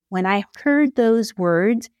when I heard those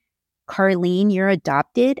words, Carlyn, you're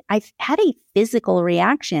adopted, I had a physical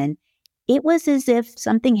reaction. It was as if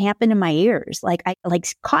something happened in my ears, like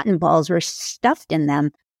cotton balls were stuffed in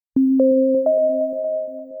them.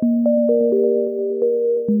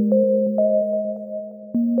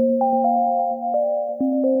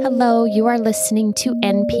 Hello, you are listening to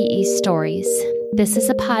NPE Stories. This is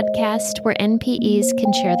a podcast where NPEs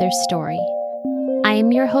can share their story. I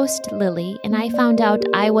am your host, Lily, and I found out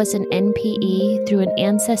I was an NPE through an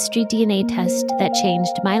ancestry DNA test that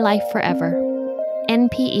changed my life forever.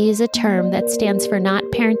 NPE is a term that stands for Not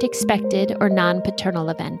Parent Expected or Non-Paternal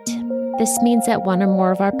Event. This means that one or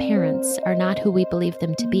more of our parents are not who we believe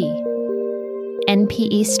them to be.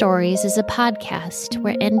 NPE Stories is a podcast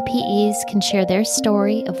where NPEs can share their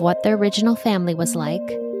story of what their original family was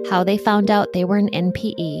like, how they found out they were an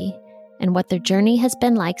NPE, and what their journey has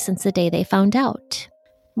been like since the day they found out.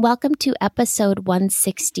 Welcome to episode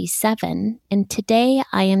 167, and today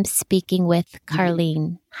I am speaking with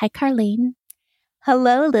Carlyn. Hi, Carlyn.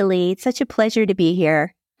 Hello, Lily. It's such a pleasure to be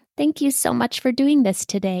here. Thank you so much for doing this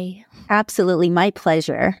today. Absolutely, my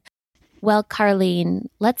pleasure. Well, Carlyn,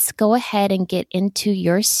 let's go ahead and get into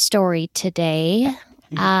your story today.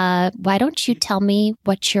 Why don't you tell me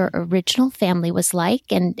what your original family was like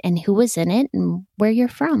and who was in it and where you're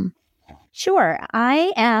from? Sure.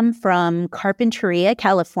 I am from Carpinteria,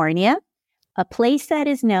 California, a place that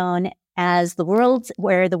is known as the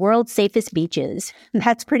world's safest beaches.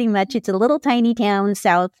 That's pretty much, it's a little tiny town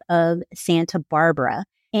south of Santa Barbara.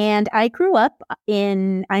 And I grew up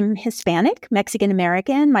I'm Hispanic,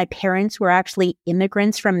 Mexican-American. My parents were actually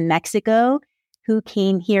immigrants from Mexico who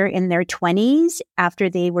came here in their 20s after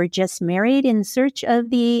they were just married in search of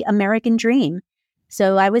the American dream.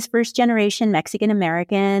 So I was first generation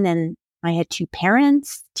Mexican-American, and I had two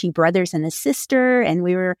parents, two brothers and a sister, and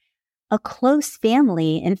we were a close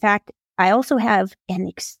family. In fact, I also have an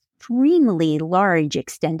extremely large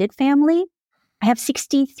extended family. I have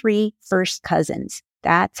 63 first cousins.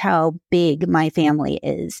 That's how big my family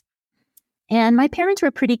is. And my parents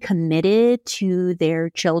were pretty committed to their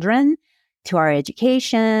children, to our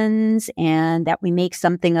educations, and that we make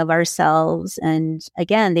something of ourselves. And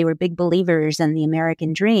again, they were big believers in the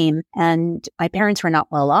American dream. And my parents were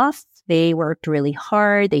not well off. They worked really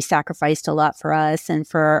hard. They sacrificed a lot for us and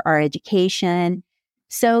for our education.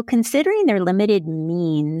 So considering their limited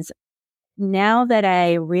means, now that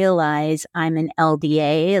I realize I'm an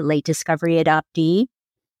LDA, a late discovery adoptee,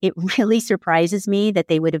 it really surprises me that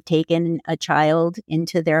they would have taken a child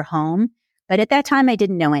into their home. But at that time, I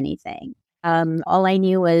didn't know anything. All I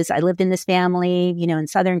knew was I lived in this family, in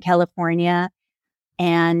Southern California.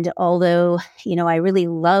 And although, I really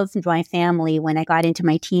loved my family, when I got into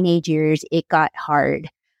my teenage years, it got hard.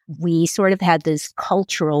 We sort of had this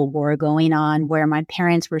cultural war going on where my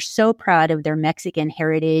parents were so proud of their Mexican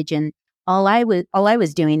heritage, and all I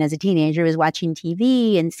was doing as a teenager was watching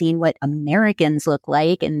TV and seeing what Americans look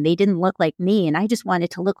like, and they didn't look like me, and I just wanted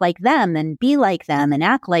to look like them and be like them and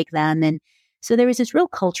act like them. And so there was this real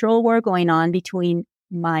cultural war going on between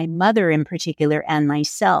my mother in particular and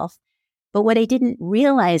myself. But what I didn't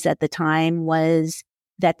realize at the time was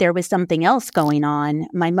that there was something else going on.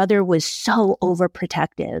 My mother was so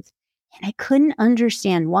overprotective, and I couldn't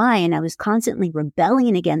understand why, and I was constantly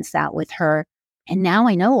rebelling against that with her. And now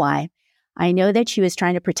I know why. I know that she was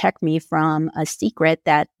trying to protect me from a secret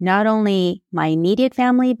that not only my immediate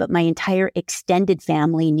family, but my entire extended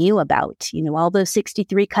family knew about. All those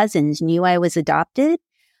 63 cousins knew I was adopted,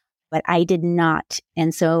 but I did not.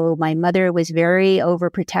 And so my mother was very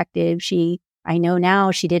overprotective. I know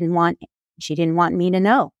now she didn't want me to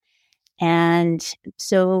know. And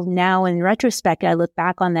so now in retrospect, I look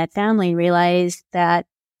back on that family and realize that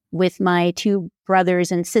with my two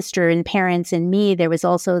brothers and sister and parents and me, there was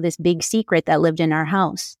also this big secret that lived in our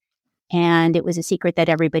house. And it was a secret that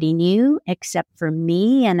everybody knew except for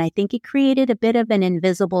me. And I think it created a bit of an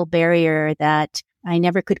invisible barrier that I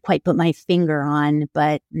never could quite put my finger on,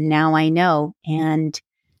 but now I know. And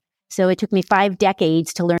so it took me 5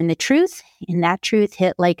 decades to learn the truth, and that truth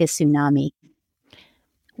hit like a tsunami.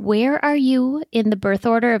 Where are you in the birth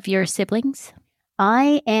order of your siblings?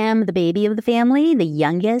 I am the baby of the family, the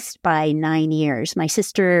youngest by 9 years. My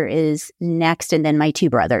sister is next, and then my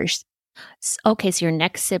two brothers. Okay, so your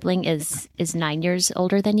next sibling is 9 years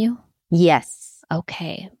older than you? Yes.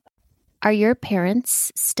 Okay. Are your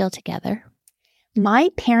parents still together? My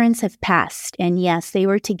parents have passed, and yes, they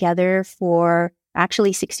were together for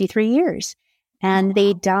actually 63 years. And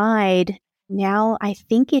they died. Now, I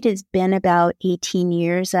think it has been about 18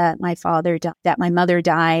 years that my mother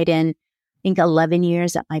died. And think 11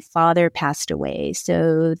 years that my father passed away.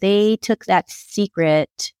 So they took that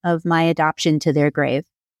secret of my adoption to their grave.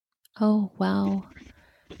 Oh, wow.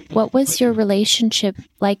 What was your relationship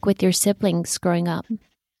like with your siblings growing up?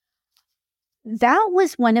 That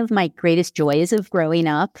was one of my greatest joys of growing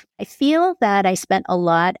up. I feel that I spent a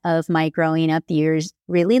lot of my growing up years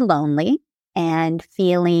really lonely and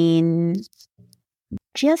feeling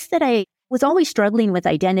just that I was always struggling with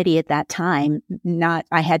identity at that time.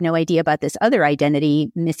 I had no idea about this other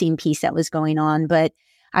identity missing piece that was going on, but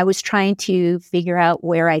I was trying to figure out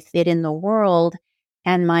where I fit in the world.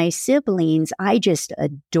 And my siblings, I just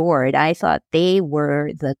adored. I thought they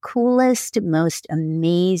were the coolest, most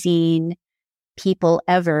amazing people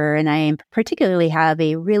ever. And I particularly have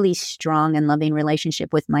a really strong and loving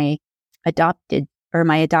relationship with my adoptive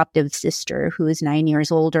sister, who is 9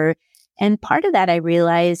 years older. And part of that I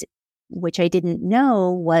realized, which I didn't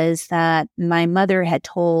know, was that my mother had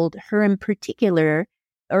told her in particular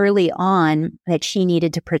early on that she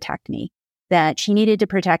needed to protect me,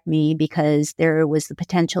 because there was the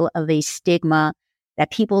potential of a stigma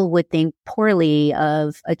that people would think poorly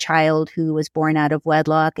of a child who was born out of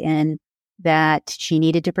wedlock, and that she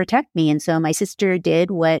needed to protect me. And so my sister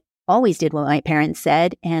always did what my parents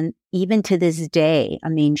said. And even to this day, I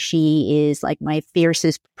mean, she is like my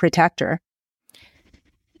fiercest protector.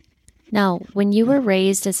 Now, when you were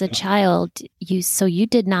raised as a child, you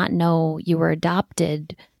did not know you were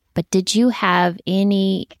adopted, but did you have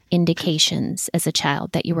any indications as a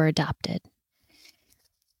child that you were adopted?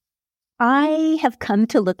 I have come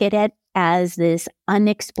to look at it as this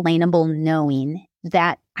unexplainable knowing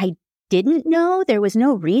that I didn't know. There was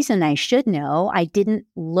no reason I should know. I didn't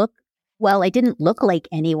look like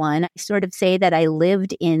anyone. I sort of say that I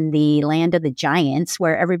lived in the land of the giants,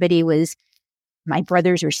 where my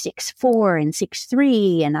brothers are 6'4" and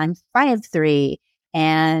 6'3", and I'm 5'3",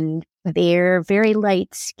 and they're very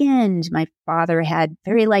light skinned. My father had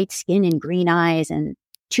very light skin and green eyes, and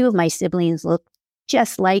two of my siblings look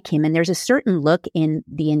just like him. And there's a certain look in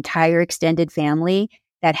the entire extended family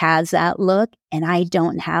that has that look, and I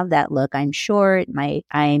don't have that look. I'm short,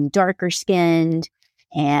 I'm darker skinned,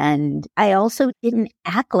 and I also didn't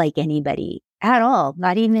act like anybody at all,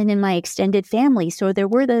 not even in my extended family. So there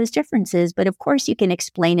were those differences, but of course you can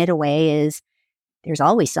explain it away as there's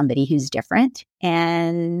always somebody who's different,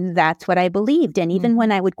 and that's what I believed. And even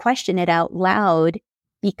when I would question it out loud,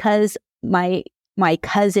 because my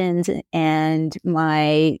cousins and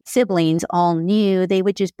my siblings all knew, they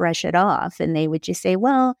would just brush it off, and they would just say,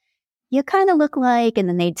 well, you kind of look like, and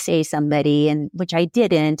then they'd say somebody, and which I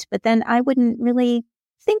didn't, but then I wouldn't really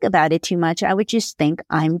think about it too much. I would just think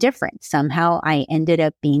I'm different. Somehow I ended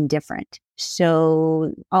up being different.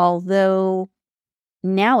 So although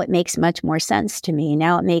now it makes much more sense to me,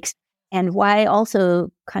 and why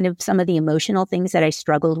also kind of some of the emotional things that I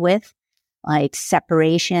struggled with, like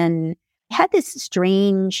separation. I had this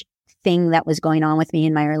strange thing that was going on with me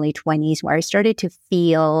in my early 20s where I started to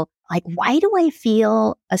feel like, why do I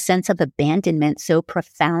feel a sense of abandonment so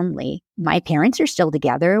profoundly? My parents are still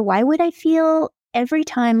together. Why would I feel every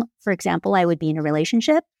time, for example, I would be in a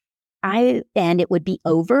relationship, and it would be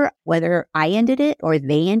over, whether I ended it or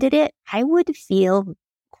they ended it, I would feel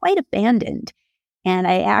quite abandoned. And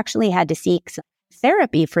I actually had to seek some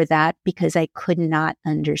therapy for that because I could not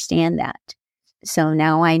understand that. So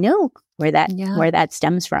now I know where that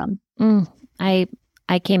stems from. I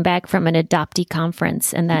came back from an adoptee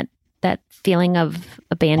conference, and that feeling of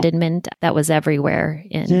abandonment that was everywhere.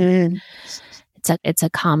 And it's a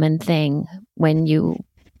common thing when you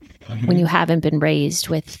haven't been raised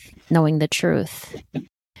with knowing the truth.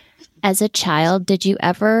 As a child, did you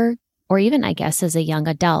ever, or even I guess as a young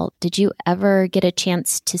adult, did you ever get a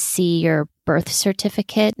chance to see your birth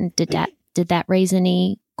certificate? And did that raise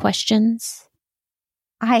any questions?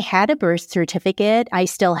 I had a birth certificate. I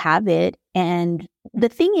still have it. And the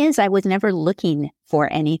thing is, I was never looking for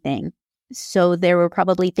anything. So there were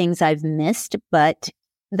probably things I've missed, but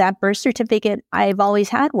that birth certificate, I've always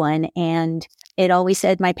had one, and it always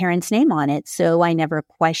said my parents' name on it. So I never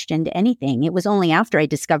questioned anything. It was only after I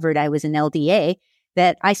discovered I was an LDA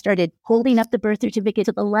that I started holding up the birth certificate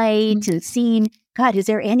to the light and seeing, God, is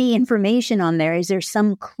there any information on there? Is there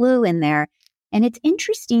some clue in there? And it's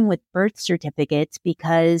interesting with birth certificates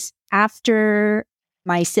because after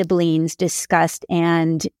my siblings discussed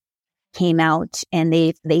and came out and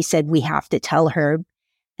they said, we have to tell her.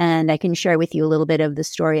 And I can share with you a little bit of the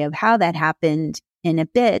story of how that happened in a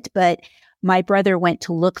bit. But my brother went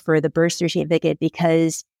to look for the birth certificate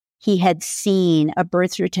because he had seen a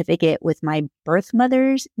birth certificate with my birth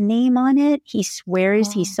mother's name on it. He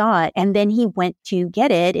swears he saw it. And then he went to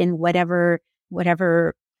get it in whatever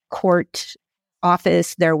court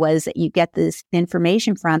office there was that you get this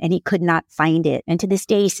information from, and he could not find it. And to this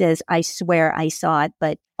day, he says, I swear I saw it,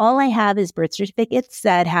 but all I have is birth certificates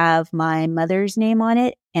that have my mother's name on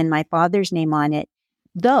it and my father's name on it.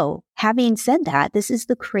 Though, having said that, this is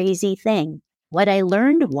the crazy thing. What I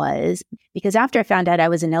learned was, because after I found out I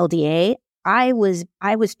was an LDA, I was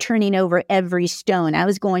turning over every stone. I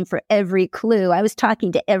was going for every clue. I was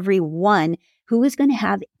talking to everyone who was going to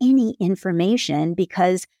have any information,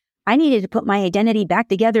 because I needed to put my identity back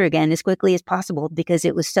together again as quickly as possible, because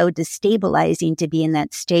it was so destabilizing to be in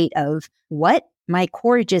that state of, what? My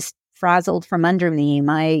core just frazzled from under me.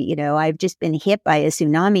 I've just been hit by a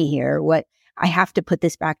tsunami here. What? I have to put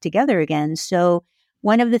this back together again. So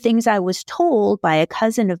one of the things I was told by a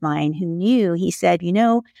cousin of mine who knew, he said,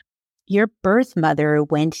 your birth mother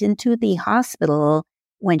went into the hospital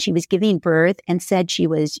when she was giving birth and said she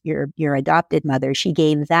was your adopted mother. She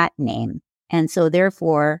gave that name. And so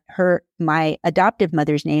therefore, my adoptive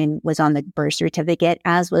mother's name was on the birth certificate,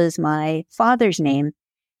 as was my father's name.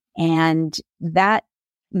 And that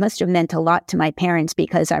must have meant a lot to my parents,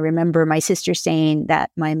 because I remember my sister saying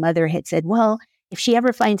that my mother had said, well, if she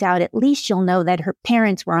ever finds out, at least she'll know that her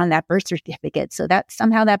parents were on that birth certificate. So that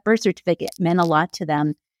somehow that birth certificate meant a lot to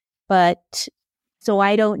them. But so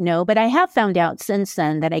I don't know. But I have found out since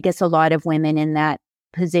then that I guess a lot of women in that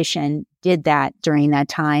position did that during that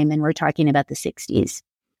time. And we're talking about the 60s.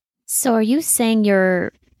 So are you saying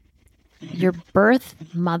your birth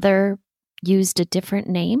mother used a different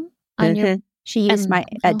name on your? She used my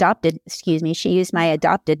adopted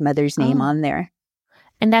mother's name on there.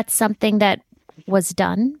 And that's something that was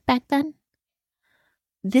done back then?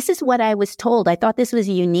 This is what I was told. I thought this was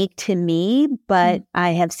unique to me, but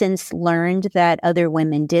I have since learned that other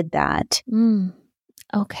women did that.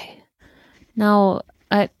 Okay. Now,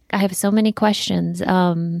 I have so many questions.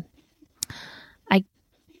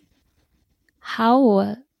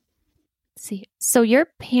 So your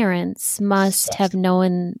parents must have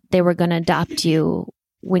known they were going to adopt you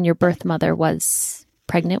when your birth mother was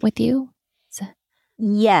pregnant with you?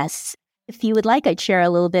 Yes. If you would like, I'd share a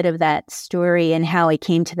little bit of that story and how I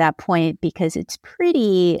came to that point, because it's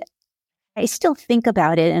I still think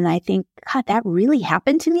about it and I think, God, that really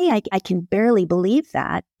happened to me. I can barely believe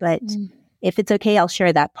that. But if it's okay, I'll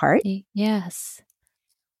share that part. Yes.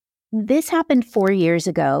 This happened 4 years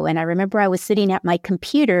ago, and I remember I was sitting at my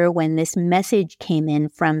computer when this message came in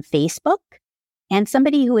from Facebook, and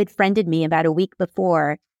somebody who had friended me about a week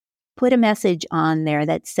before put a message on there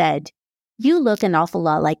that said, "You look an awful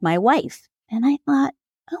lot like my wife." And I thought,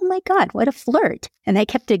 oh my God, what a flirt. And I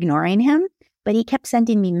kept ignoring him, but he kept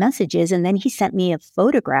sending me messages, and then he sent me a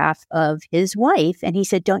photograph of his wife, and he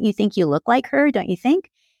said, "Don't you think you look like her? Don't you think?"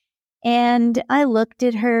 And I looked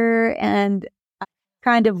at her and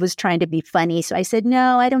kind of was trying to be funny. So I said,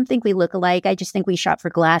 "No, I don't think we look alike. I just think we shop for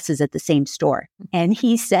glasses at the same store." And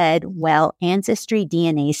he said, "Well, Ancestry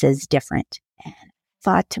DNA says different." And I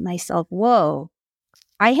thought to myself, whoa.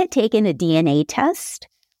 I had taken a DNA test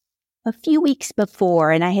a few weeks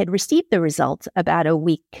before, and I had received the results about a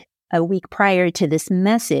week prior to this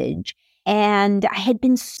message. And I had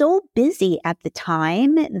been so busy at the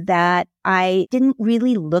time that I didn't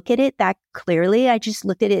really look at it that clearly. I just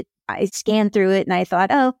looked at it. I scanned through it and I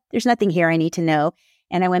thought, oh, there's nothing here I need to know.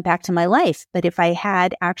 And I went back to my life. But if I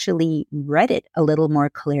had actually read it a little more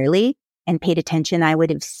clearly and paid attention, I would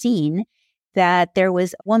have seen that there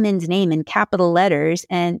was a woman's name in capital letters,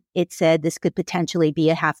 and it said this could potentially be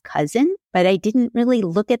a half cousin. But I didn't really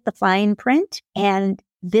look at the fine print. And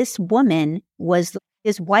this woman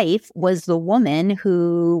his wife was the woman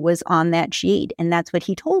who was on that sheet. And that's what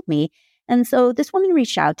he told me. And so this woman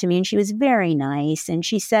reached out to me, and she was very nice. And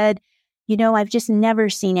she said, "I've just never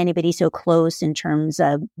seen anybody so close in terms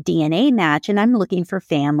of DNA match. And I'm looking for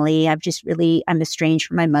family. I'm estranged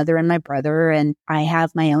from my mother and my brother, and I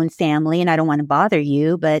have my own family, and I don't want to bother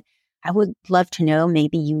you, but I would love to know,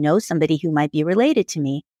 maybe you know somebody who might be related to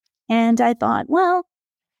me." And I thought, well,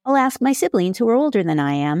 I'll ask my siblings who are older than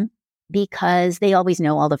I am, because they always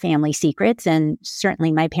know all the family secrets. And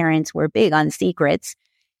certainly my parents were big on secrets.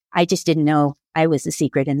 I just didn't know I was the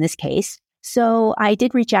secret in this case. So I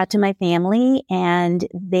did reach out to my family, and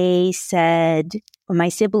they said my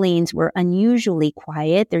siblings were unusually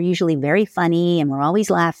quiet. They're usually very funny and we're always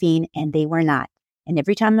laughing, and they were not. And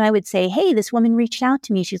every time I would say, "Hey, this woman reached out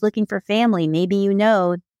to me. She's looking for family. Maybe you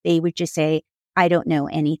know," they would just say, "I don't know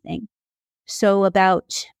anything." So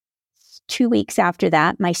about 2 weeks after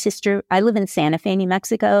that, I live in Santa Fe, New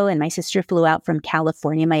Mexico, and my sister flew out from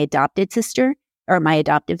California, my adoptive sister,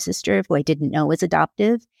 who I didn't know was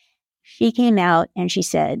adoptive. She came out and she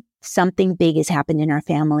said, something big has happened in our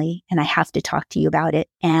family and I have to talk to you about it.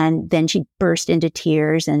 And then she burst into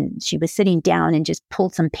tears and she was sitting down and just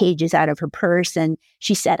pulled some pages out of her purse. And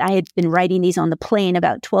she said, I had been writing these on the plane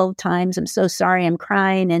about 12 times. I'm so sorry, I'm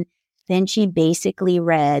crying. And then she basically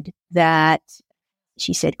read that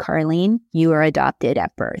she said, Carlyn, you were adopted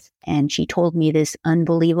at birth. And she told me this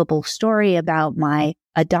unbelievable story about my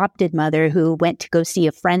adopted mother who went to go see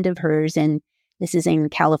a friend of hers, and this is in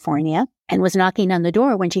California, and was knocking on the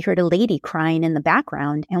door when she heard a lady crying in the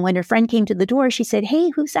background. And when her friend came to the door, she said, hey,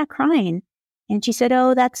 who's that crying? And she said,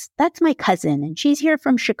 oh, that's my cousin. And she's here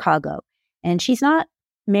from Chicago. And she's not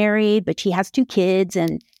married, but she has 2 kids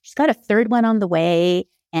and she's got a 3rd one on the way.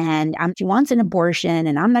 And she wants an abortion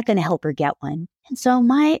and I'm not going to help her get one. And so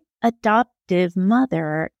my adoptive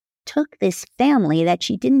mother took this family that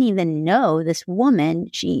she didn't even know, this woman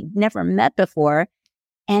she never met before,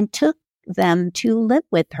 and took them to live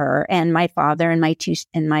with her and my father and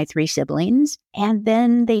my 3 siblings. And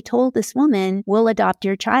then they told this woman, we'll adopt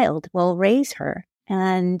your child, we'll raise her.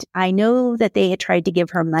 And I know that they had tried to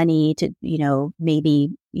give her money to, maybe,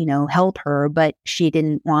 help her, but she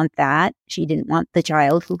didn't want that. She didn't want the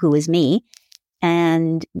child who was me.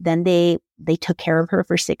 And then they took care of her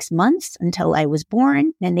for 6 months until I was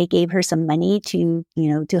born. Then they gave her some money to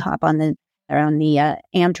hop on the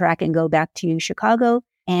Amtrak and go back to Chicago.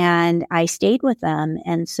 And I stayed with them.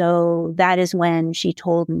 And so that is when she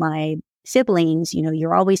told my siblings,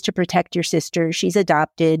 you're always to protect your sister. She's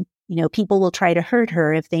adopted. People will try to hurt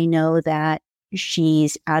her if they know that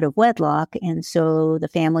she's out of wedlock. And so the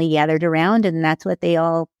family gathered around and that's what they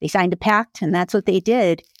signed a pact and that's what they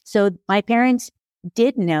did. So my parents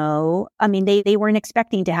did know. I mean, they weren't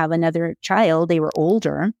expecting to have another child. They were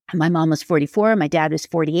older. My mom was 44. My dad was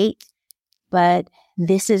 48. But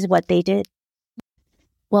this is what they did.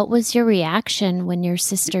 What was your reaction when your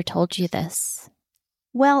sister told you this?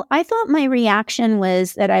 Well, I thought my reaction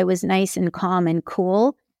was that I was nice and calm and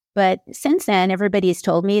cool. But since then, everybody has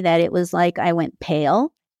told me that it was like I went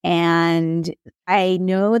pale. And I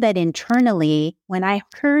know that internally, when I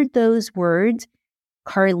heard those words,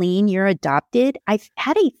 Carlyn, you're adopted, I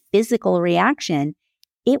had a physical reaction.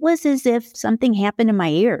 It was as if something happened in my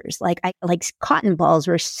ears, like cotton balls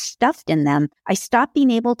were stuffed in them. I stopped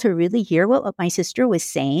being able to really hear what my sister was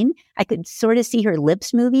saying. I could sort of see her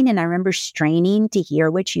lips moving, and I remember straining to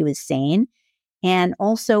hear what she was saying. And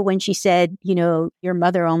also when she said, your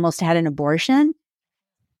mother almost had an abortion,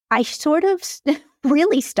 I sort of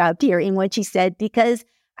really stopped hearing what she said because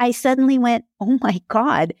I suddenly went, oh my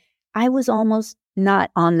God, I was almost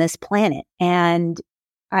not on this planet. And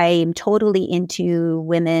I am totally into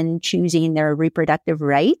women choosing their reproductive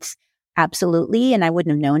rights. Absolutely. And I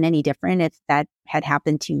wouldn't have known any different if that had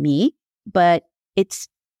happened to me. But it's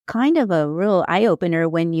kind of a real eye-opener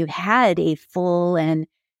when you had a full and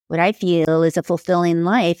what I feel is a fulfilling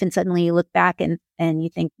life. And suddenly you look back and you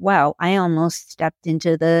think, wow, I almost stepped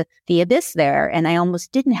into the abyss there. And I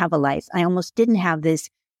almost didn't have a life. I almost didn't have this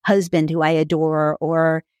husband who I adore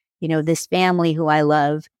or, this family who I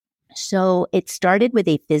love. So it started with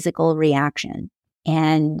a physical reaction.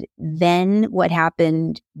 And then what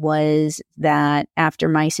happened was that after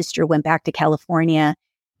my sister went back to California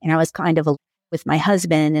and I was kind of with my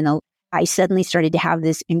husband, and I suddenly started to have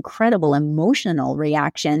this incredible emotional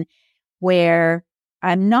reaction where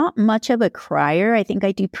I'm not much of a crier. I think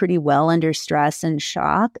I do pretty well under stress and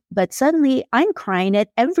shock, but suddenly I'm crying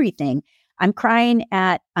at everything. I'm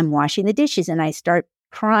washing the dishes and I start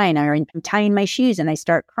crying, or I'm tying my shoes and I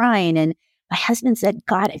start crying. And my husband said,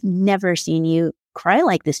 God, I've never seen you cry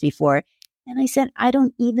like this before. And I said, I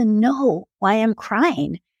don't even know why I'm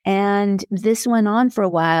crying. And this went on for a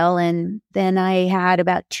while. And then I had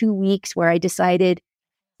about 2 weeks where I decided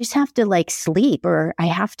I just have to sleep, or I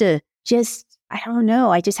have to I don't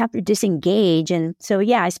know, I just have to disengage. And so,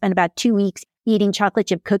 I spent about 2 weeks eating chocolate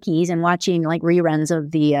chip cookies and watching reruns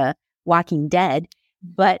of the Walking Dead.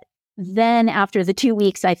 But then after the 2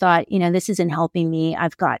 weeks, I thought, this isn't helping me.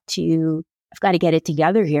 I've got to get it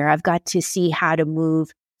together here. I've got to see how to move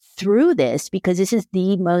through this because this is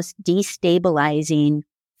the most destabilizing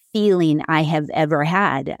feeling I have ever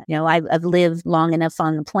had. I've lived long enough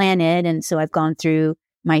on the planet. And so I've gone through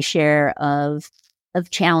my share of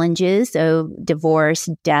challenges, so divorce,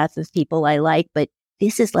 death of people I like. But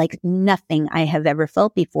this is like nothing I have ever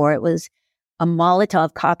felt before. It was a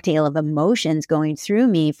Molotov cocktail of emotions going through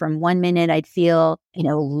me. From one minute I'd feel,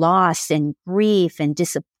 loss and grief and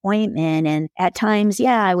disappointment. And at times,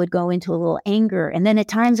 I would go into a little anger. And then at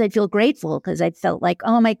times I'd feel grateful because I felt like,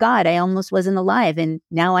 oh my God, I almost wasn't alive and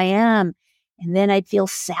now I am. And then I'd feel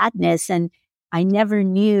sadness. And I never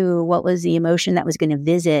knew what was the emotion that was going to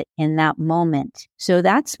visit in that moment. So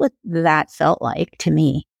that's what that felt like to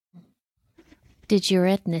me. Did your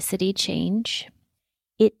ethnicity change?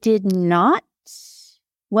 It did not.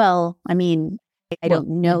 Well, I mean, I don't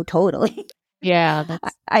know totally. Yeah.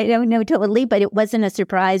 I don't know totally, but it wasn't a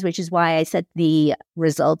surprise, which is why I set the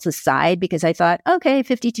results aside, because I thought, okay,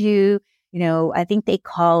 52, I think they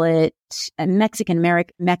call it Mexican,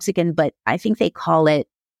 but I think they call it,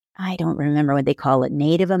 I don't remember what they call it,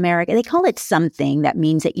 Native American. They call it something that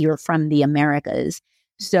means that you're from the Americas.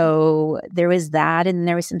 So there was that, and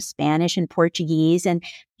there was some Spanish and Portuguese. And,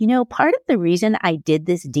 part of the reason I did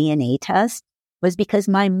this DNA test was because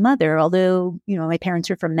my mother, although, my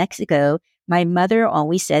parents are from Mexico, my mother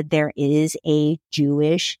always said there is a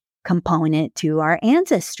Jewish component to our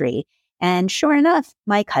ancestry. And sure enough,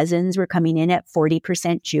 my cousins were coming in at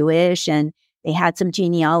 40% Jewish, and they had some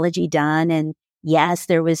genealogy done. And yes,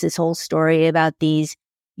 there was this whole story about these,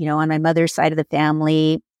 on my mother's side of the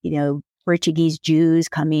family, Portuguese Jews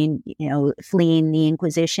coming, fleeing the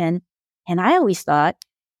Inquisition. And I always thought,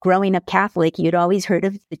 growing up Catholic, you'd always heard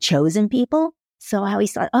of the chosen people. So I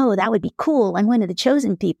always thought, oh, that would be cool. I'm one of the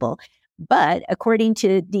chosen people. But according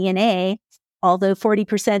to DNA,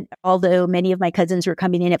 although many of my cousins were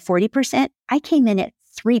coming in at 40%, I came in at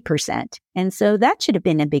 3%. And so that should have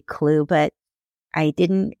been a big clue, but I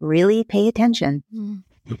didn't really pay attention.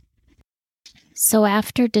 So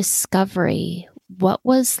after discovery, what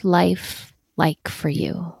was life like for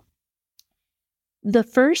you? The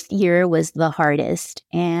first year was the hardest,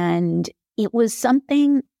 and it was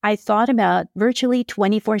something I thought about virtually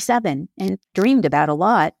 24/7 and dreamed about a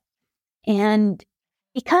lot. And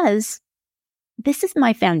because this is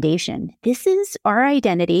my foundation, this is our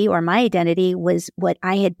identity, or my identity was what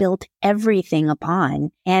I had built everything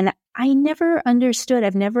upon. And I've never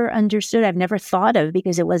thought of,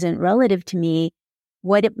 because it wasn't relative to me,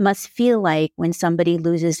 what it must feel like when somebody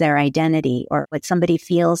loses their identity, or what somebody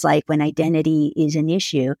feels like when identity is an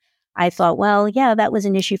issue. I thought, well, yeah, that was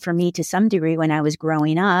an issue for me to some degree when I was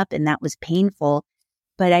growing up, and that was painful.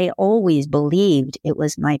 But I always believed it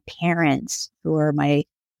was my parents, who are my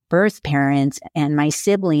birth parents, and my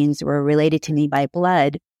siblings who were related to me by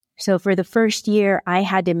blood. So for the first year, I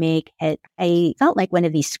had to make it, I felt like one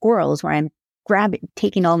of these squirrels where I'm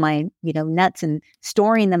taking all my, nuts and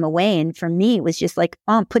storing them away. And for me, it was just like,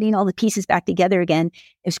 I'm putting all the pieces back together again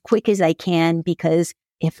as quick as I can, because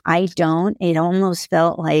if I don't, it almost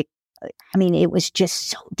felt like, it was just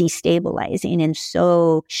so destabilizing and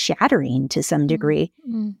so shattering to some degree.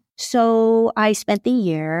 Mm-hmm. So I spent the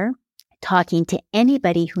year talking to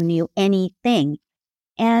anybody who knew anything.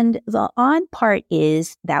 And the odd part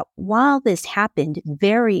is that while this happened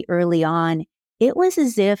very early on, it was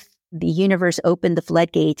as if the universe opened the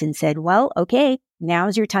floodgates and said, well, okay,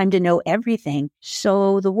 now's your time to know everything.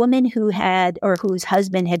 So the woman whose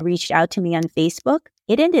husband had reached out to me on Facebook,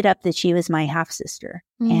 it ended up that she was my half sister.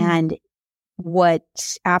 And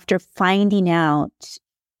after finding out,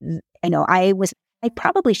 I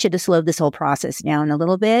probably should have slowed this whole process down a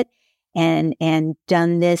little bit and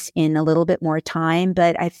done this in a little bit more time.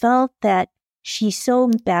 But I felt that she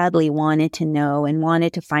so badly wanted to know and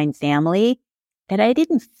wanted to find family that I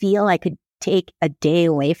didn't feel I could take a day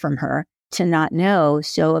away from her to not know.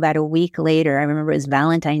 So about a week later, I remember it was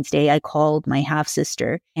Valentine's Day, I called my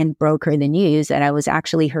half-sister and broke her the news that I was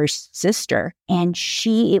actually her sister. And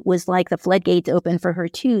it was like the floodgates opened for her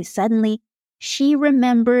too. Suddenly, she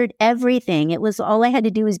remembered everything. It was all I had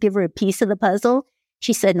to do was give her a piece of the puzzle.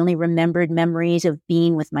 She suddenly remembered memories of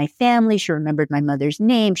being with my family. She remembered my mother's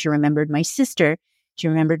name. She remembered my sister. She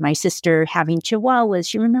remembered my sister having chihuahuas.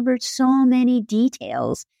 She remembered so many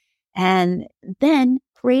details. And then,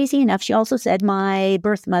 crazy enough, she also said my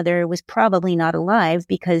birth mother was probably not alive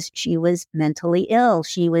because she was mentally ill.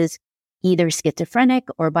 She was either schizophrenic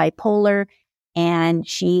or bipolar, and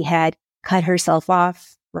she had cut herself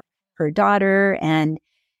off from her daughter, and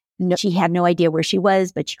she had no idea where she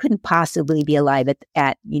was, but she couldn't possibly be alive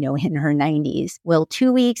at in her 90s. Well,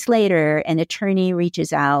 2 weeks later, an attorney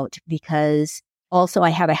reaches out because also I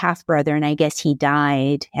have a half brother, and I guess he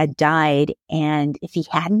had died. And if he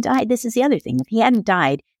hadn't died, this is the other thing. If he hadn't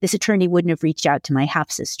died, this attorney wouldn't have reached out to my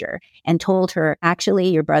half sister and told her, actually,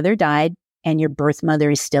 your brother died and your birth mother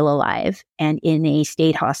is still alive and in a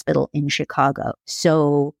state hospital in Chicago.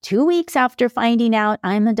 So 2 weeks after finding out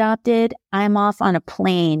I'm adopted, I'm off on a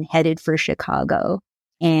plane headed for Chicago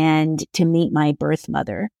and to meet my birth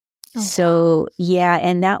mother. Oh. So yeah,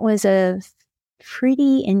 and that was a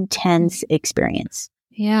pretty intense experience.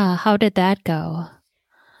 Yeah. How did that go?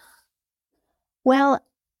 Well,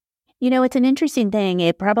 it's an interesting thing.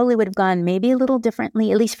 It probably would have gone maybe a little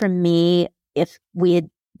differently, at least for me. if we had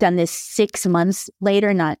done this 6 months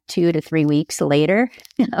later, not 2 to 3 weeks later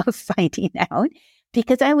of finding out,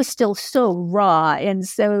 because I was still so raw and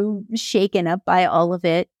so shaken up by all of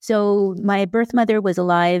it. So my birth mother was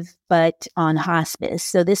alive, but on hospice.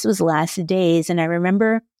 So this was last days. And I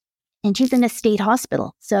remember, and she's in a state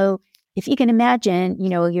hospital. So if you can imagine,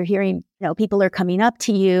 you're hearing, people are coming up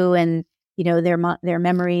to you and, their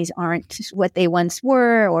memories aren't what they once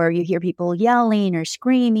were, or you hear people yelling or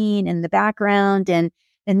screaming in the background. And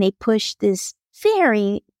then they push this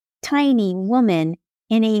very tiny woman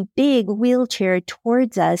in a big wheelchair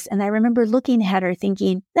towards us. And I remember looking at her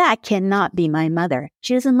thinking, that cannot be my mother.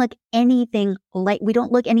 She doesn't look anything like, we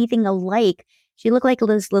don't look anything alike. She looked like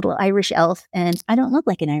this little Irish elf, and I don't look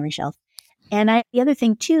like an Irish elf. And the other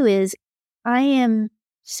thing too is I am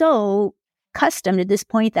so accustomed at this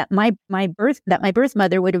point that my birth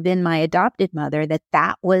mother would have been my adopted mother,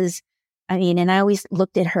 that was, and I always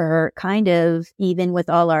looked at her kind of, even with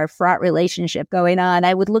all our fraught relationship going on,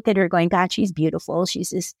 I would look at her going, God, she's beautiful. She's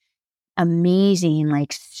this amazing,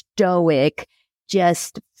 like stoic,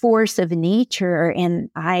 just force of nature. And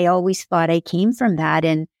I always thought I came from that.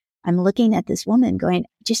 And I'm looking at this woman going,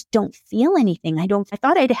 just don't feel anything. I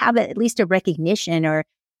thought I'd have at least a recognition, or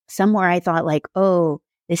somewhere I thought like, oh,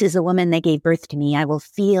 this is a woman that gave birth to me. I will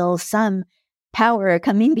feel some power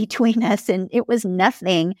coming between us. And it was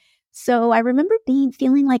nothing. So I remember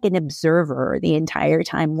feeling like an observer the entire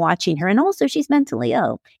time watching her. And also she's mentally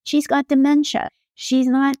ill. She's got dementia. She's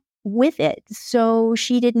not with it. So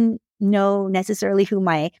she didn't know necessarily who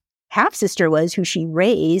my half sister was, who she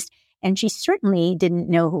raised. And she certainly didn't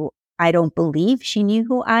know who, I don't believe she knew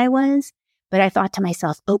who I was. But I thought to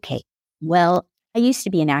myself, okay, well, I used to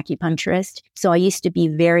be an acupuncturist. So I used to be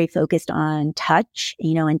very focused on touch,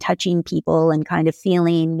 and touching people and kind of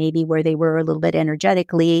feeling maybe where they were a little bit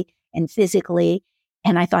energetically and physically.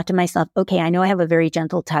 And I thought to myself, okay, I know I have a very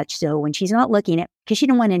gentle touch. So when she's not looking because she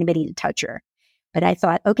didn't want anybody to touch her. But I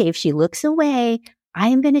thought, okay, if she looks away, I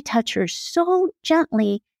am going to touch her so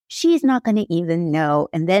gently, she's not going to even know.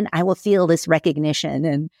 And then I will feel this recognition.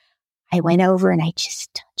 And I went over and I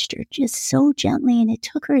just touched her just so gently. And it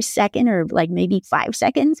took her a second, or like maybe 5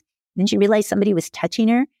 seconds. Then she realized somebody was touching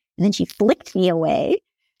her. And then she flicked me away.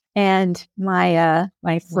 And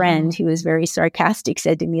my friend, who was very sarcastic,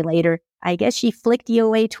 said to me later, I guess she flicked you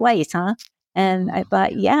away twice, huh? And I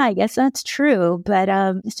thought, yeah, I guess that's true. But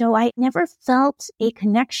so I never felt a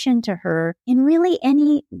connection to her in really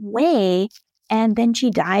any way. And then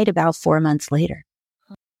she died about 4 months later.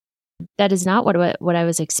 That is not what I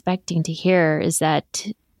was expecting to hear, is that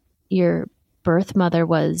your birth mother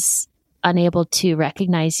was unable to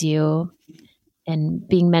recognize you and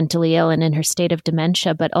being mentally ill and in her state of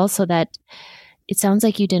dementia, but also that it sounds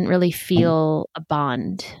like you didn't really feel a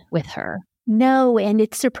bond with her. No, and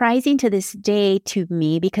it's surprising to this day to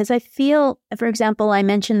me, because I feel, for example, I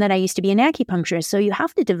mentioned that I used to be an acupuncturist, so you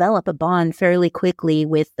have to develop a bond fairly quickly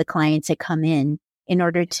with the clients that come in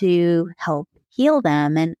order to help heal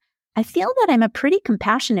them. And I feel that I'm a pretty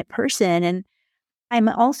compassionate person, and I'm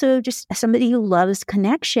also just somebody who loves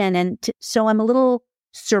connection. And so I'm a little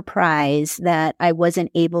surprised that I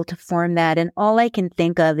wasn't able to form that. And all I can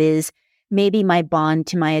think of is maybe my bond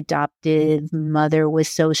to my adoptive mother was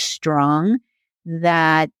so strong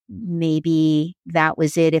that maybe that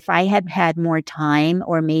was it. If I had had more time,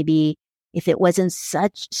 or maybe if it wasn't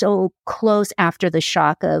so close after the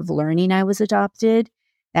shock of learning I was adopted,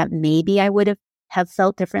 that maybe I would have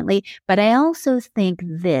felt differently. But I also think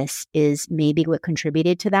this is maybe what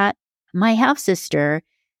contributed to that. My half sister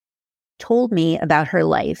told me about her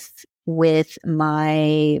life with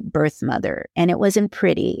my birth mother, and it wasn't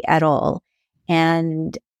pretty at all.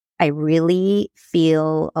 And I really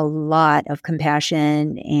feel a lot of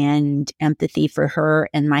compassion and empathy for her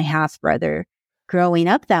and my half brother growing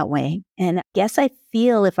up that way. And I guess I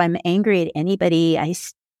feel if I'm angry at anybody,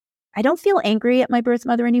 I don't feel angry at my birth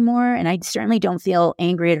mother anymore. And I certainly don't feel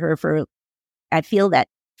angry at her I feel that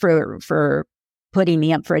for putting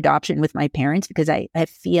me up for adoption with my parents, because I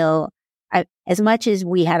feel, as much as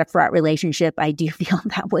we had a fraught relationship, I do feel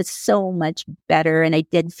that was so much better. And I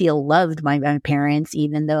did feel loved by my parents,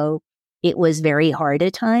 even though it was very hard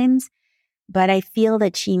at times. But I feel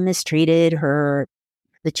that she mistreated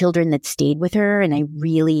the children that stayed with her. And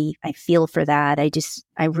I feel for that.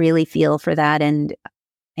 I really feel for that. And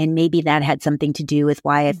maybe that had something to do with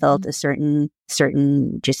why I felt a certain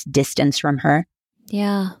just distance from her.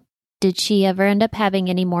 Yeah. Did she ever end up having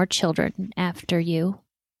any more children after you?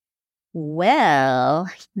 Well,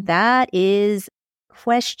 that is a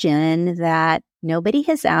question that nobody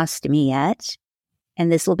has asked me yet.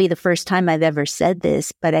 And this will be the first time I've ever said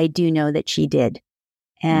this, but I do know that she did.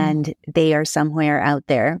 and they are somewhere out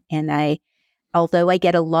there. And although I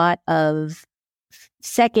get a lot of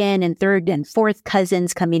second and third and fourth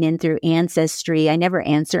cousins coming in through ancestry, I never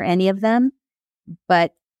answer any of them.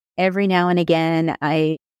 But every now and again,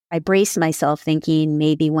 I brace myself thinking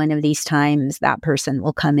maybe one of these times that person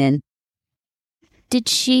will come in. Do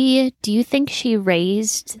you think she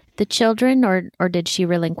raised the children or did she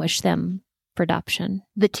relinquish them for adoption?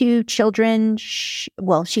 The two children, she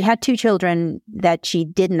had two children that she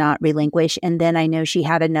did not relinquish. And then I know she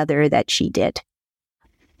had another that she did.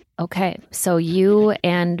 Okay. So you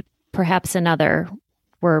and perhaps another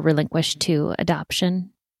were relinquished to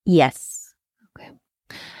adoption? Yes. Okay.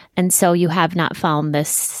 And so you have not found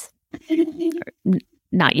this,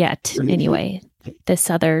 not yet anyway, this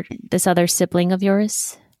other sibling of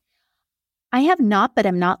yours? I have not, but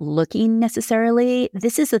I'm not looking necessarily.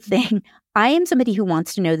 This is the thing. I am somebody who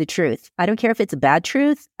wants to know the truth. I don't care if it's a bad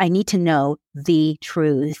truth. I need to know the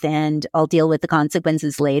truth, and I'll deal with the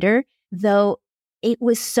consequences later. Though it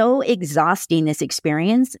was so exhausting, this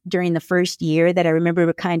experience during the first year, that I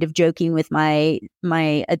remember kind of joking with my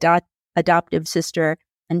adoptive sister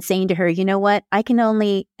and saying to her, you know what, I can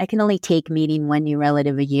only take meeting one new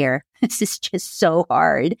relative a year. This is just so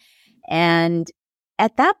hard. And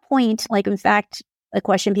at that point, like, in fact, a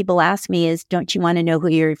question people ask me is, don't you want to know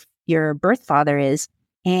who your birth father is?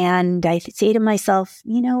 And I say to myself,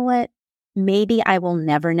 you know what, maybe I will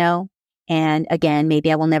never know. And again,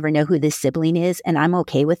 maybe I will never know who this sibling is. And I'm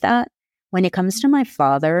okay with that. When it comes to my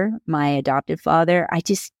father, my adoptive father,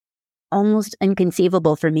 almost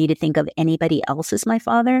inconceivable for me to think of anybody else as my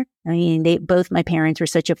father. I mean, both my parents were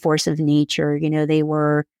such a force of nature. They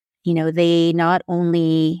not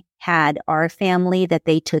only had our family that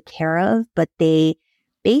they took care of, but they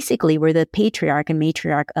basically were the patriarch and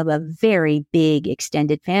matriarch of a very big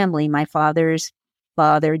extended family. My father's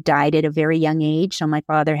father died at a very young age. So my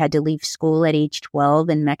father had to leave school at age 12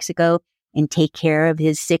 in Mexico and take care of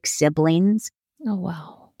his 6 siblings. Oh,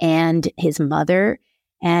 wow. And his mother.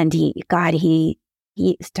 And he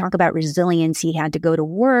talk about resilience. He had to go to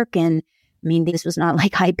work. And I mean, this was not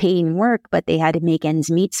like high paying work, but they had to make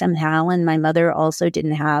ends meet somehow. And my mother also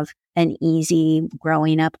didn't have an easy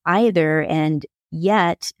growing up either. And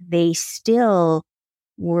yet they still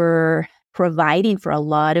were providing for a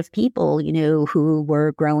lot of people, who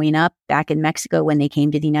were growing up back in Mexico when they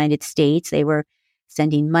came to the United States. They were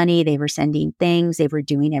sending money, they were sending things, they were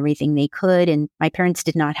doing everything they could. And my parents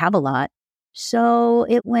did not have a lot. So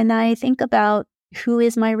when I think about who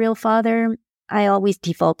is my real father, I always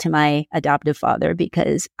default to my adoptive father,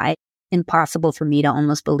 because impossible for me to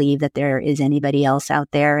almost believe that there is anybody else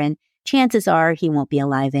out there. And chances are he won't be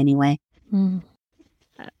alive anyway. Mm.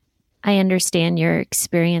 I understand your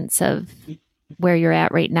experience of where you're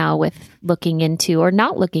at right now with looking into or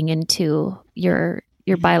not looking into your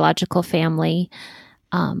biological family,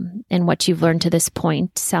 and what you've learned to this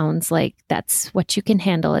point. Sounds like that's what you can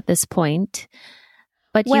handle at this point.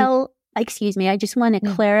 But excuse me, I just want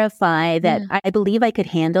to clarify that I believe I could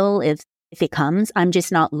handle if it comes. I'm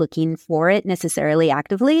just not looking for it necessarily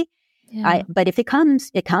actively. Yeah. But if it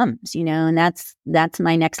comes, it comes, and that's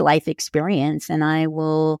my next life experience. And I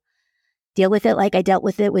will deal with it like I dealt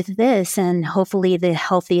with it with this, and hopefully the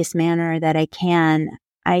healthiest manner that I can.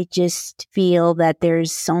 I just feel that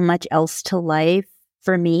there's so much else to life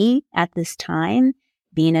for me at this time,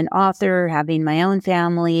 being an author, having my own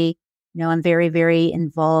family. I'm very, very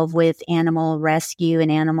involved with animal rescue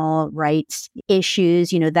and animal rights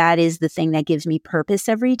issues. That is the thing that gives me purpose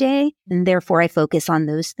every day. And therefore I focus on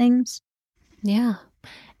those things. Yeah.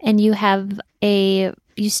 And you have do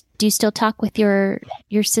you still talk with your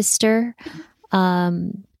sister?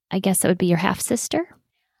 I guess that would be your half sister.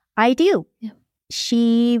 I do. Yeah.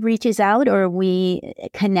 She reaches out, or we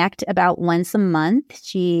connect about once a month.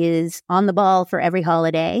 She is on the ball for every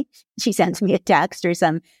holiday. She sends me a text or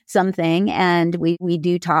something, and we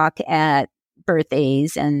do talk at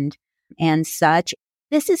birthdays and such.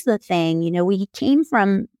 This is the thing, we came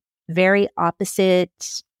from very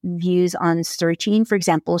opposite views on searching. For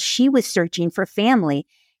example, she was searching for family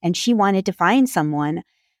and she wanted to find someone.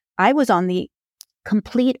 I was on the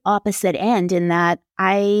complete opposite end in that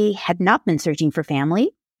I had not been searching for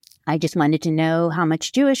family. I just wanted to know how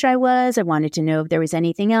much Jewish I was. I wanted to know if there was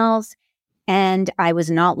anything else. And I was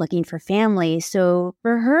not looking for family. So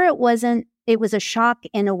for her, it was a shock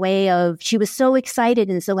in a way of, she was so excited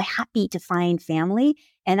and so happy to find family.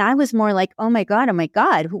 And I was more like, oh my God,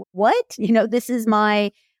 what?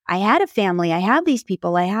 I had a family. I have these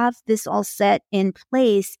people. I have this all set in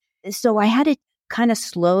place. So I had to kind of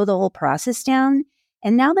slow the whole process down.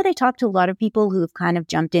 And now that I talk to a lot of people who've kind of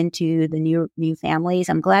jumped into the new families,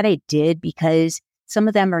 I'm glad I did, because some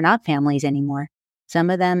of them are not families anymore. Some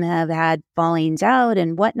of them have had fallings out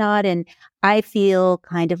and whatnot. And I feel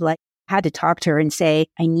kind of like I had to talk to her and say,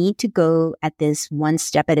 I need to go at this one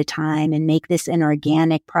step at a time and make this an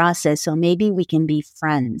organic process. So maybe we can be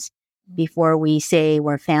friends before we say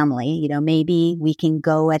we're family. You know, maybe we can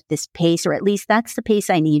go at this pace, or at least that's the pace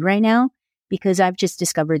I need right now, because I've just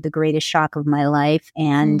discovered the greatest shock of my life.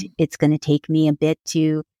 And it's going to take me a bit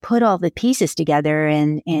to put all the pieces together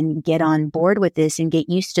and get on board with this and get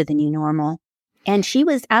used to the new normal. And she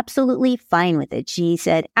was absolutely fine with it. She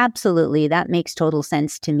said, absolutely, that makes total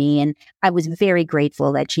sense to me. And I was very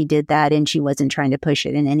grateful that she did that and she wasn't trying to push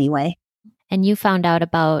it in any way. And you found out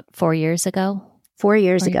about 4 years ago? 4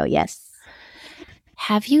 years ago, yes.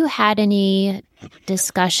 Have you had any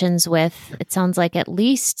discussions with, it sounds like at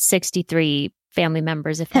least 63 family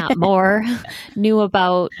members, if not more,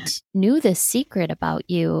 knew this secret about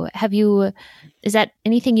you? Is that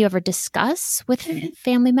anything you ever discuss with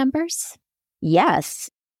family members? Yes.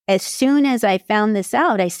 As soon as I found this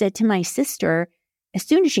out, I said to my sister, as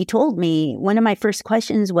soon as she told me, one of my first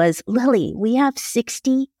questions was, Lily, we have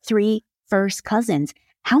 63 first cousins.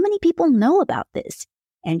 How many people know about this?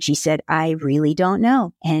 And she said, I really don't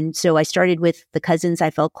know. And so I started with the cousins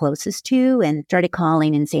I felt closest to and started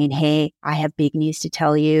calling and saying, hey, I have big news to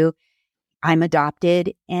tell you. I'm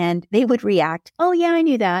adopted. And they would react, oh, yeah, I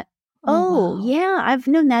knew that. Oh, wow. Yeah, I've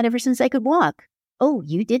known that ever since I could walk. Oh,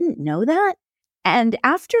 you didn't know that? And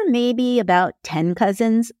after maybe about 10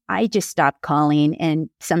 cousins, I just stopped calling, and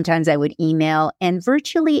sometimes I would email, and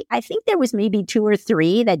virtually, I think there was maybe 2 or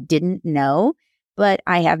 3 that didn't know, but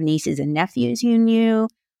I have nieces and nephews who knew.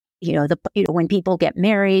 When people get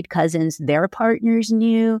married, cousins, their partners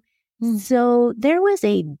knew. So there was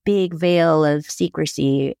a big veil of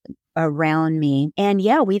secrecy around me. And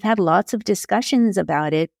yeah, we've had lots of discussions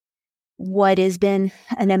about it. What has been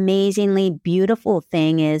an amazingly beautiful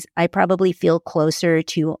thing is I probably feel closer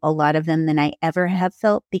to a lot of them than I ever have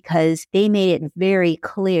felt, because they made it very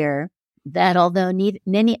clear that although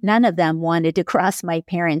none of them wanted to cross my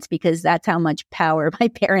parents, because that's how much power my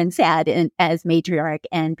parents had as matriarch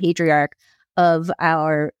and patriarch of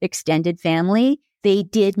our extended family, they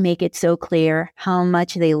did make it so clear how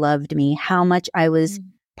much they loved me, how much I was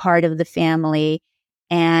part of the family.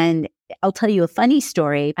 And I'll tell you a funny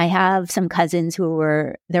story. I have some cousins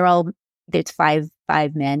there's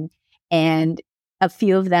five men, and a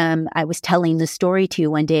few of them I was telling the story to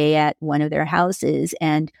one day at one of their houses,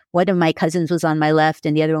 and one of my cousins was on my left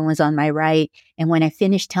and the other one was on my right. And when I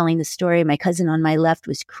finished telling the story, my cousin on my left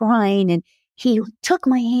was crying, and he took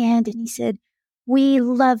my hand and he said, we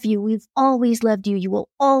love you. We've always loved you. You will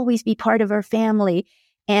always be part of our family.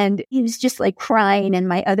 And he was just like crying. And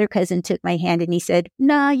my other cousin took my hand and he said,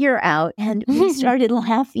 nah, you're out. And we started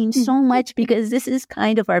laughing so much, because this is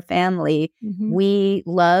kind of our family. We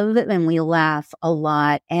love and we laugh a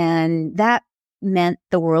lot. And that meant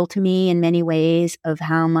the world to me in many ways, of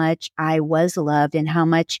how much I was loved and how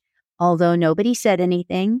much, although nobody said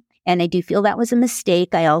anything, and I do feel that was a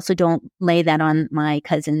mistake, I also don't lay that on my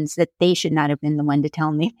cousins, that they should not have been the one to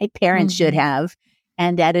tell me. My parents should have,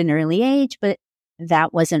 and at an early age, but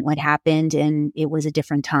that wasn't what happened, and it was a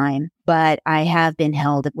different time. But I have been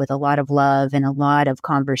held with a lot of love and a lot of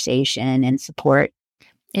conversation and support.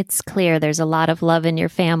 It's clear there's a lot of love in your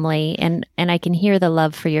family, and I can hear the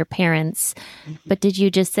love for your parents. But did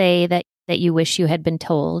you just say that you wish you had been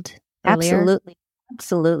told earlier?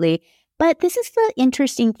 Absolutely. But this is the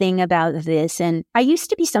interesting thing about this. And I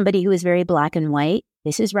used to be somebody who was very black and white.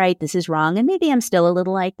 This is right, this is wrong. And maybe I'm still a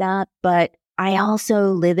little like that. But I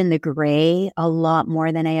also live in the gray a lot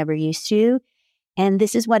more than I ever used to. And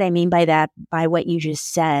this is what I mean by that, by what you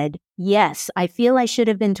just said. Yes, I feel I should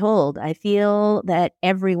have been told. I feel that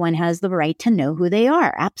everyone has the right to know who they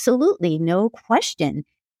are. Absolutely. No question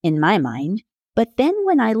in my mind. But then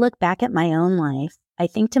when I look back at my own life, I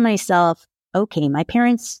think to myself, okay, my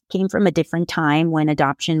parents came from a different time when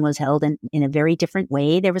adoption was held in a very different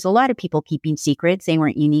way. There was a lot of people keeping secrets. They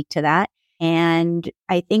weren't unique to that. And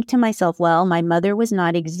I think to myself, well, my mother was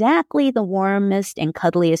not exactly the warmest and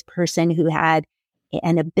cuddliest person who had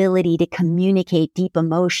an ability to communicate deep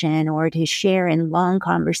emotion or to share in long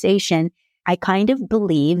conversation. I kind of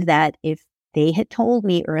believe that if they had told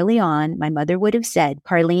me early on, my mother would have said,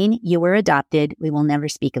 Carlyn, you were adopted. We will never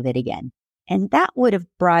speak of it again. And that would have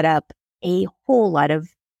brought up a whole lot of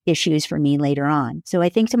issues for me later on. So I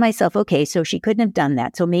think to myself, okay, so she couldn't have done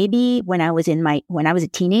that. So maybe when I was a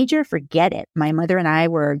teenager, forget it. My mother and I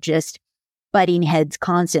were just butting heads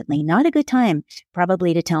constantly. Not a good time,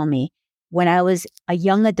 probably, to tell me. When I was a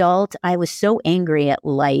young adult, I was so angry at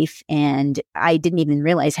life, and I didn't even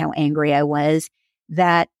realize how angry I was,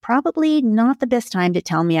 that probably not the best time to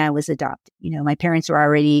tell me I was adopted. My parents were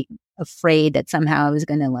already afraid that somehow I was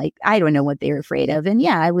going to I don't know what they were afraid of. And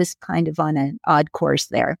yeah, I was kind of on an odd course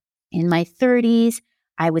there. In my 30s,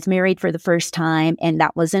 I was married for the first time, and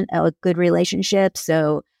that wasn't a good relationship.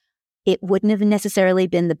 So it wouldn't have necessarily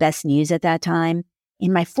been the best news at that time.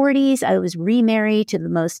 In my 40s, I was remarried to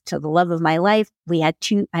the love of my life. I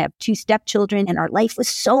have two stepchildren, and our life was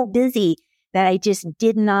so busy that I just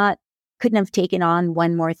couldn't have taken on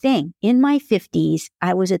one more thing. In my 50s,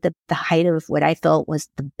 I was at the height of what I felt was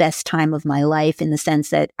the best time of my life, in the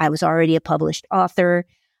sense that I was already a published author.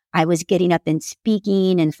 I was getting up and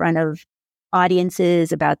speaking in front of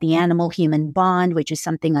audiences about the animal-human bond, which is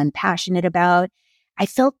something I'm passionate about. I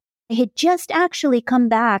felt I had just actually come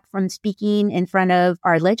back from speaking in front of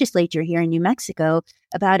our legislature here in New Mexico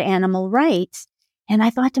about animal rights. And I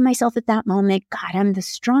thought to myself at that moment, God, I'm the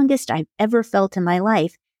strongest I've ever felt in my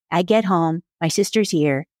life. I get home, my sister's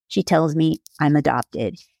here. She tells me I'm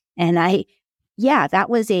adopted. And that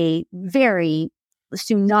was a very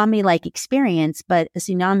tsunami-like experience, but a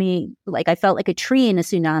tsunami, I felt like a tree in a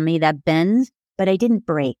tsunami that bends, but I didn't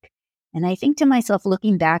break. And I think to myself,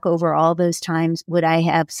 looking back over all those times, would I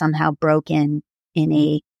have somehow broken in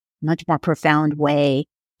a much more profound way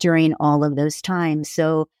during all of those times?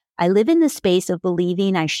 So I live in the space of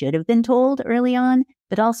believing I should have been told early on,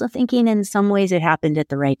 but also thinking in some ways it happened at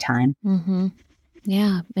the right time. Mm-hmm.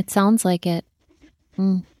 Yeah, it sounds like it.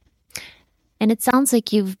 Mm. And it sounds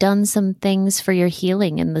like you've done some things for your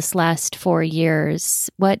healing in this last 4 years.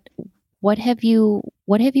 What have you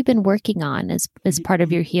been working on as part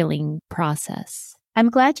of your healing process?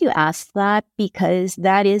 I'm glad you asked that, because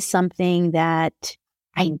that is something that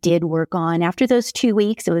I did work on after those 2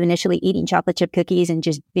 weeks of initially eating chocolate chip cookies and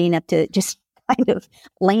just being up to just kind of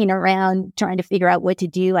laying around trying to figure out what to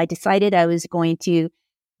do. I decided I was going to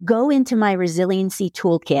go into my resiliency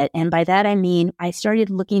toolkit. And by that, I mean, I started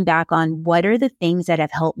looking back on what are the things that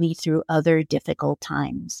have helped me through other difficult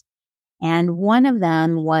times. And one of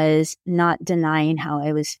them was not denying how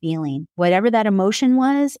I was feeling. Whatever that emotion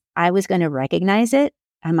was, I was going to recognize it.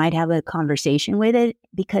 I might have a conversation with it,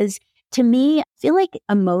 because to me, I feel like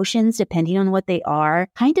emotions, depending on what they are,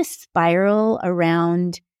 kind of spiral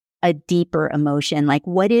around a deeper emotion. Like,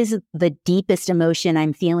 what is the deepest emotion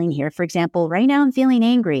I'm feeling here? For example, right now I'm feeling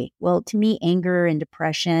angry. Well, to me, anger and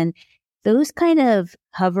depression, those kind of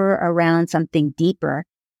hover around something deeper.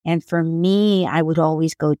 And for me, I would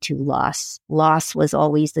always go to loss. Loss was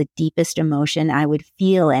always the deepest emotion I would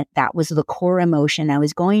feel. And that was the core emotion I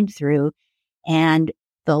was going through. And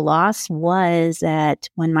the loss was that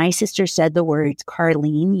when my sister said the words,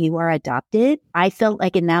 "Carlyn, you are adopted," I felt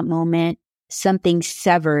like in that moment, something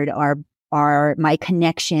severed my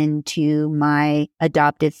connection to my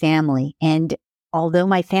adoptive family. And although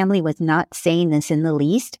my family was not saying this in the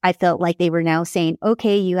least, I felt like they were now saying,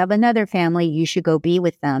 okay, you have another family, you should go be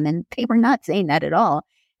with them. And they were not saying that at all.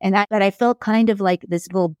 But I felt kind of like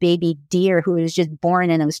this little baby deer who was just born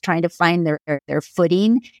and I was trying to find their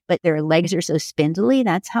footing, but their legs are so spindly.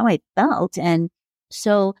 That's how I felt. And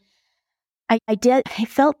so I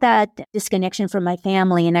felt that disconnection from my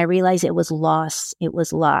family, and I realized it was loss. It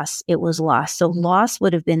was loss. It was loss. So loss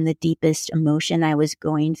would have been the deepest emotion I was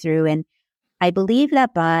going through. And I believe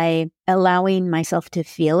that by allowing myself to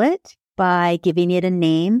feel it, by giving it a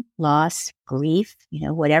name, loss, grief,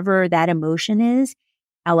 whatever that emotion is,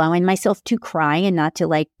 allowing myself to cry and not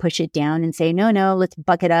to push it down and say, no, let's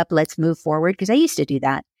buck it up. Let's move forward. Because I used to do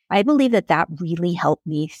that. I believe that really helped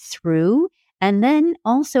me through. And then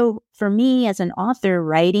also for me as an author,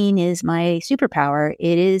 writing is my superpower.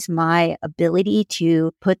 It is my ability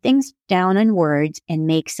to put things down in words and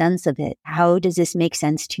make sense of it. How does this make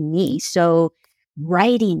sense to me? So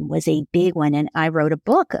writing was a big one. And I wrote a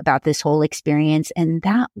book about this whole experience. And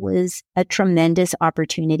that was a tremendous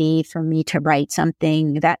opportunity for me to write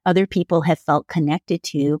something that other people have felt connected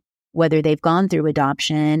to, whether they've gone through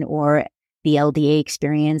adoption or the LDA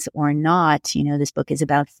experience or not. This book is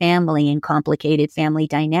about family and complicated family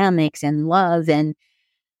dynamics and love and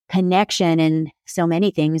connection and so many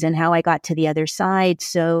things, and how I got to the other side.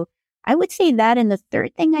 So I would say that. And the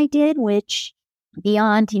third thing I did, which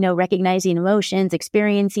beyond, recognizing emotions,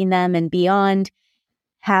 experiencing them, and beyond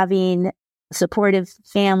having a supportive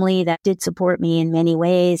family that did support me in many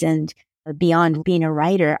ways, and beyond being a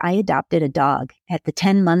writer, I adopted a dog. At the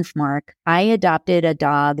 10-month mark, I adopted a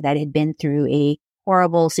dog that had been through a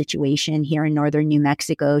horrible situation here in northern New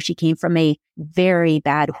Mexico. She came from a very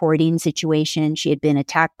bad hoarding situation. She had been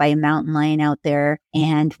attacked by a mountain lion out there.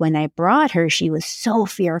 And when I brought her, she was so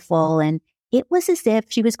fearful. And it was as if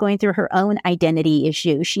she was going through her own identity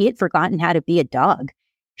issue. She had forgotten how to be a dog.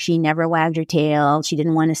 She never wagged her tail. She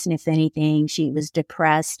didn't want to sniff anything. She was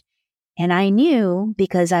depressed. And I knew,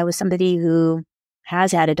 because I was somebody who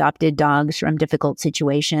has had adopted dogs from difficult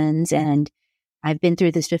situations, and I've been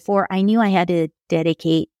through this before, I knew I had to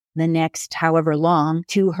dedicate the next however long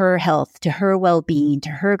to her health, to her well-being, to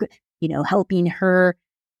her, helping her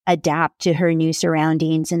adapt to her new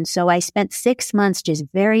surroundings. And so I spent 6 months just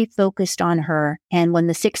very focused on her. And when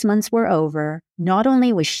the 6 months were over, not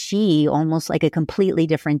only was she almost like a completely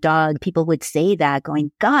different dog, people would say that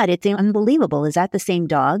going, God, it's unbelievable. Is that the same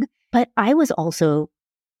dog? But I was also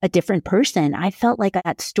a different person. I felt like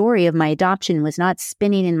that story of my adoption was not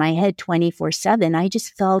spinning in my head 24/7. I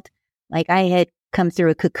just felt like I had come through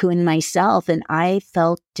a cocoon myself, and I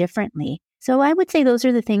felt differently. So I would say those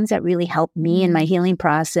are the things that really helped me in my healing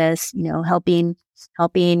process, helping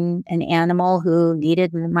an animal who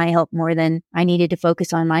needed my help more than I needed to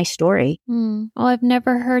focus on my story. Oh, I've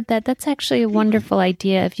never heard that. That's actually a wonderful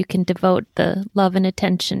idea if you can devote the love and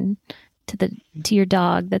attention to your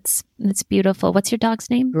dog. That's beautiful. What's your dog's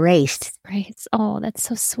name? Grace. Grace. Oh, that's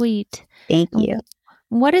so sweet. Thank you.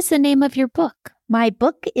 What is the name of your book? My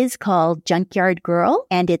book is called Junkyard Girl,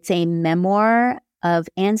 and it's a memoir of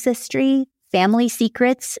ancestry, family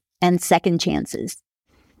secrets, and second chances.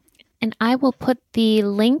 And I will put the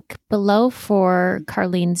link below for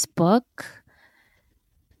Carlyn's book.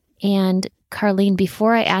 And Carlyn,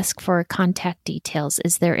 before I ask for contact details,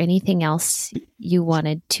 is there anything else you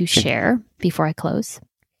wanted to share before I close?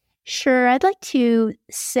 Sure. I'd like to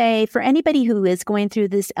say, for anybody who is going through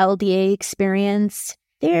this LDA experience,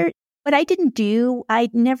 what I didn't do, I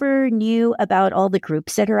never knew about all the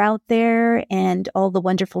groups that are out there and all the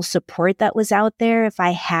wonderful support that was out there. If I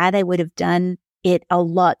had, I would have done it a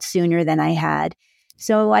lot sooner than I had.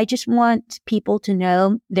 So I just want people to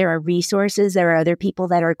know there are resources. There are other people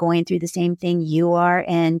that are going through the same thing you are.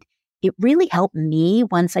 And it really helped me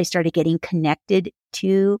once I started getting connected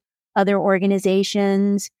to other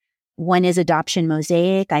organizations. One is Adoption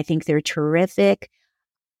Mosaic. I think they're terrific.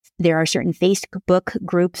 There are certain Facebook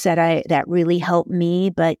groups that really help me,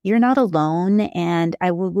 but you're not alone. And I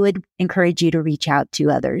would encourage you to reach out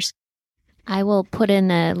to others. I will put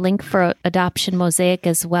in a link for Adoption Mosaic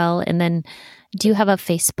as well. And then do you have a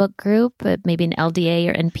Facebook group, maybe an LDA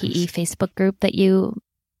or NPE Facebook group that you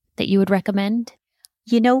would recommend?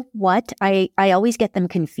 You know what? I always get them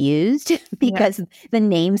confused because the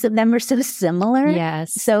names of them are so similar.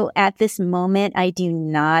 Yes. So at this moment, I do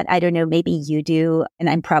not. I don't know, maybe you do, and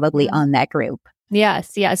I'm probably on that group.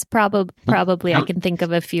 Yes. Probably. I can think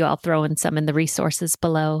of a few. I'll throw in some in the resources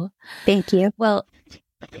below. Thank you. Well,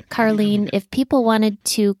 Carlyn, if people wanted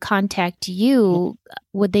to contact you,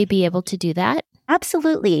 would they be able to do that?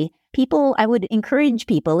 Absolutely. I would encourage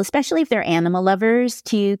people, especially if they're animal lovers,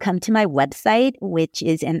 to come to my website, which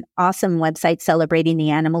is an awesome website celebrating the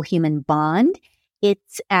animal-human bond.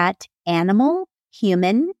 It's at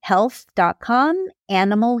animalhumanhealth.com,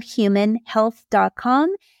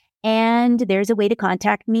 animalhumanhealth.com, and there's a way to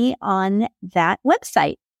contact me on that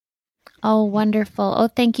website. Oh, wonderful. Oh,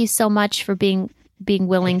 thank you so much for being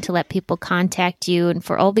willing to let people contact you and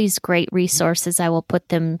for all these great resources. I will put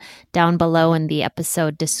them down below in the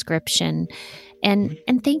episode description. And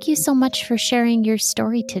thank you so much for sharing your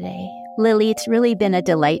story today. Lily, it's really been a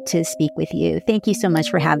delight to speak with you. Thank you so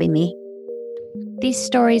much for having me. These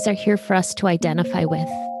stories are here for us to identify with.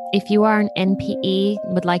 If you are an NPE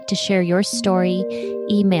and would like to share your story,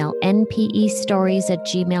 email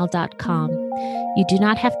npestories@gmail.com. You do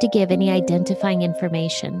not have to give any identifying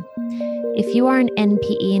information. If you are an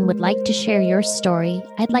NPE and would like to share your story,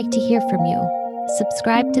 I'd like to hear from you.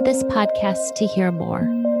 Subscribe to this podcast to hear more.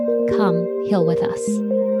 Come heal with us.